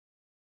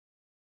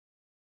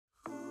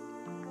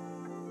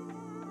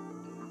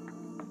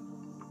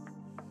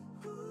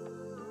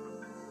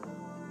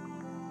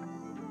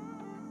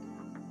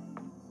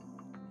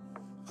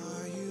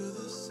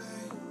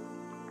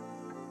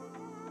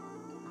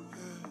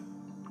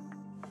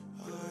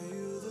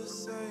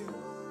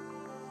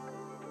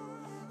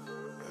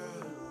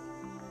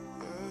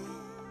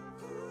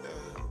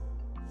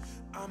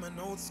I'm an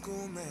old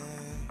school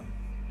man.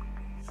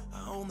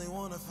 I only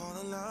wanna fall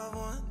in love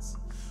once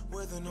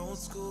with an old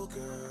school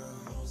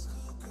girl.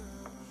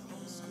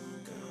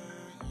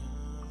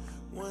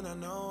 When I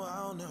know,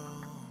 I'll know.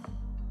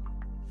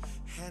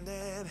 Hand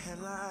in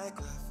hand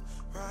like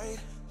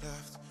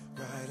left,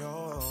 right,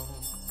 oh.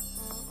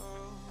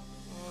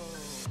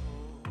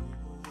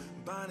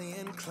 Bonnie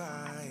and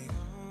Clyde.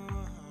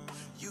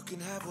 You can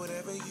have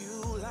whatever you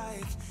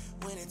like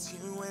when it's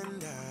you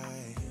and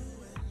I.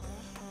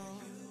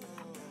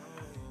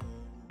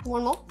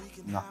 One more?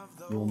 Nah,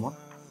 you want more?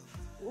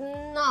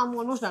 Nah, I'm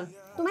almost done.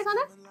 तुम्हें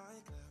खाना है?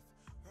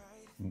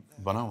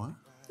 बना हुआ है?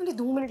 अरे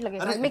 2 minute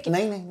लगेगा।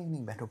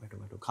 नहीं, बैठो,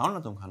 खाओ ना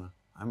तुम खाना।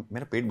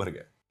 मेरा पेट भर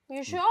गया।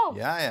 You sure?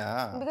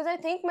 Yeah. Because I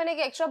think मैंने एक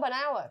एक्स्ट्रा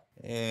बनाया हुआ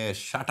है।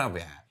 Shut up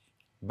यार।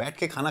 बैठ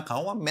के खाना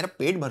खाओ, मेरा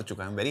पेट भर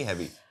चुका है। I'm very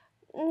heavy.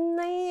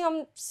 नहीं,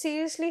 I'm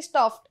seriously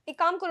stuffed. एक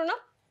काम करो ना,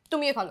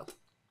 तुम ये खा लो।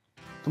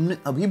 तुमने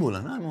अभी बोला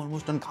ना, I'm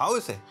almost done. खाओ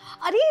इसे।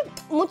 अरे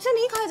मुझसे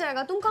नहीं खाया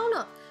जाएगा, तुम खाओ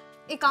ना।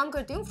 एक काम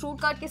करती हूँ,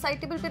 फ्रूट काट के साइड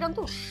टेबल पे रख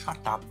दूँ।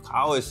 Shut up,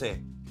 खाओ इसे।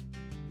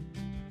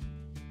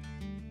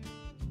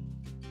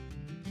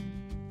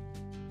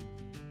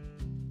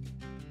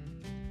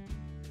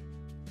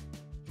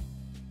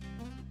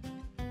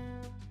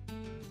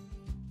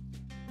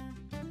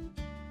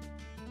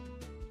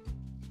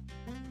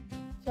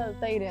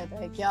 चलता ही रहता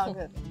है, क्या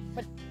कर?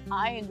 But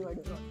I enjoyed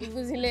it. It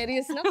was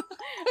hilarious ना?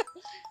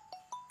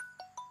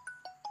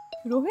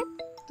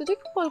 रोहित, तुझे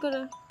क्यों कॉल कर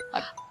रहा है?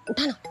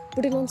 उठा ना,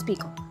 put it on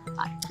speaker.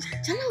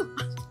 चलो।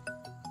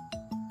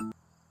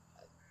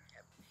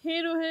 Hey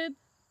रोहित।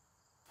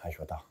 हाय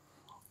श्वेता,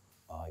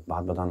 एक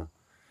बात बताना,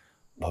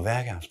 भव्या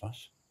है क्या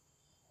आसपास?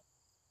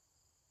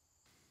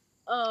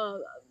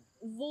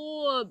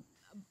 वो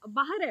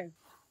बाहर है।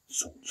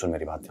 सुन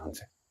मेरी बात ध्यान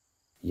से।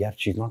 यार,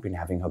 she's not been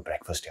having her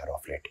breakfast यार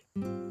off late.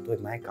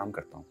 तो मैं एक काम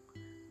करता हूँ,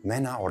 मैं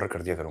ना ऑर्डर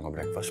कर दिया करूँगा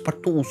ब्रेकफास्ट,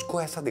 पर तू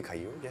उसको ऐसा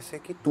दिखाइयो जैसे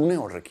कि तूने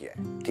ऑर्डर किया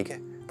है, ठीक है?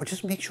 But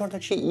just make sure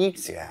that she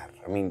eats यार.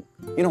 I mean,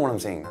 you know what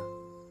I'm saying ना?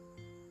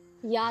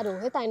 Yeah,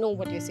 Rohit, I know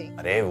what you're saying.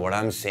 अरे, what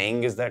I'm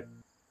saying is that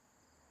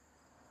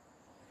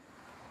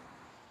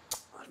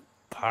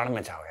भाड़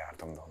में जाओ यार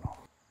तुम दोनों।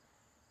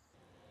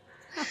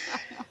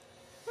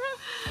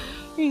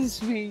 He's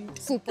sweet.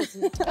 Super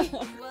sweet.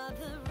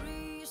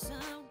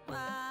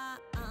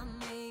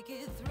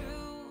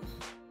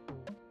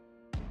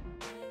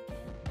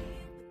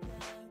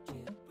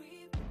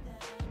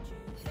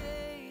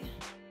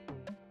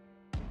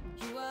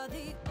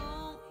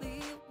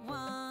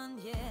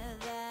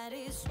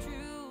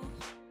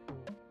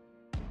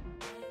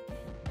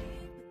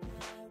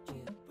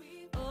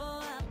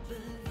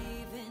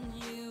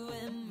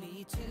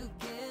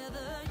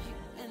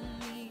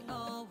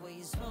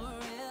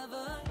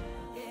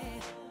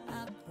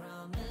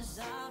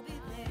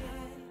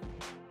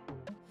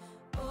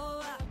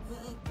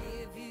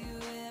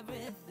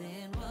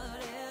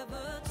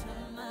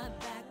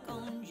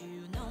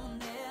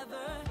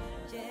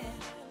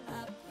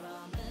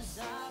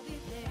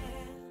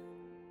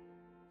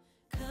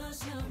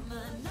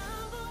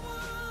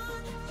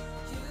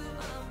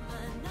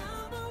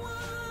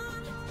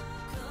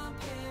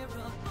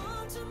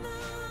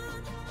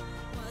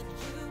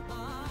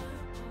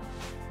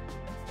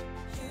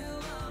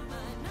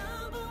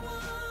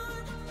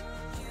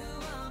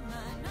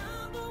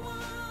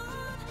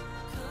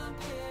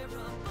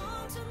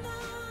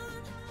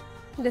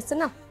 Listen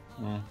ना,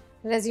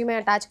 resume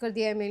अटैच कर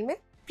दिया है मेल में,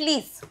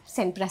 प्लीज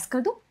सेंड प्रेस कर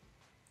दो।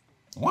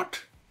 What?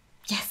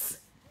 Yes.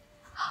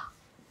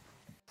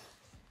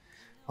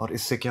 और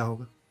इससे क्या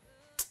होगा?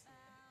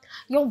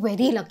 You're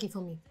very lucky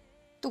for me.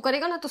 तू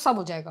करेगा ना तो सब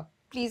हो जाएगा।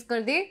 प्लीज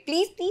कर दे,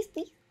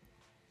 प्लीज।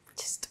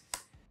 Just.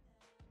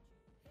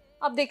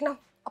 अब देखना,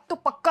 अब तो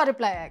पक्का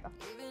रिप्लाई आएगा।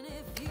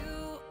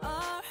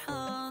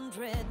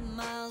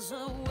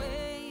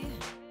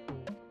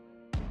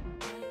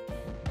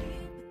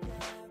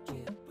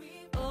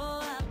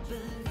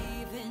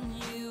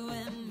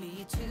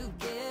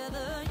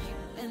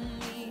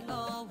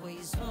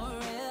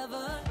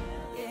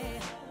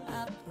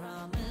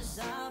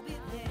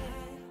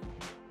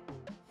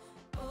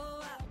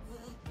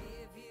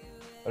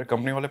 अरे,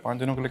 कंपनी वाले 5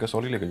 दिनों के लिए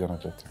कसौली लेके जाना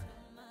चाहते हैं।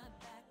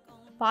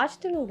 5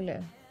 दिनों के लिए?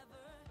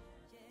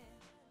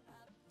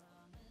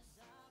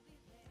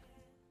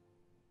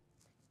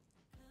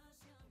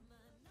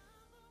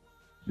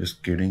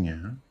 Just kidding है,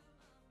 हाँ?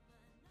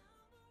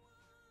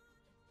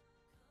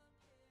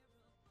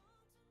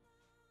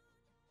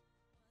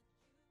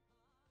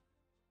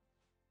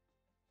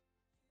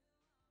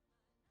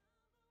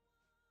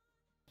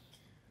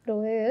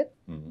 Rohit,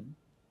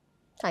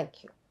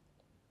 thank you.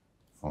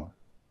 For?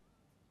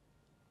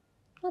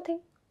 Nothing.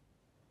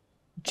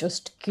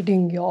 Just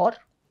kidding, yaar.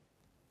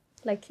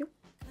 Like you.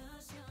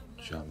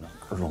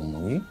 चलो,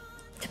 रोमोगी?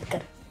 चुप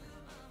कर।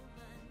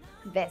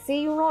 वैसे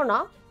you know ना,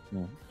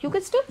 you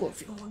can still go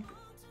if you want to.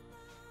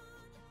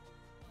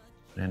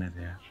 रहने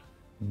दे यार,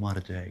 मर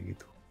जाएगी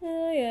तू।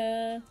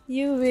 Yeah,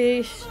 you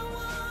wish.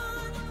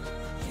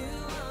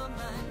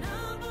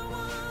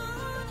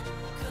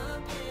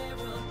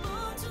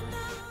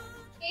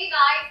 Hey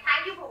guys,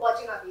 thank you for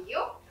watching our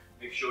video.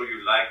 sure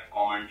you like,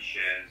 comment,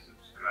 share, and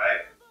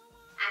subscribe.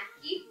 And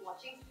keep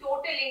watching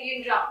Total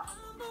Indian Drama.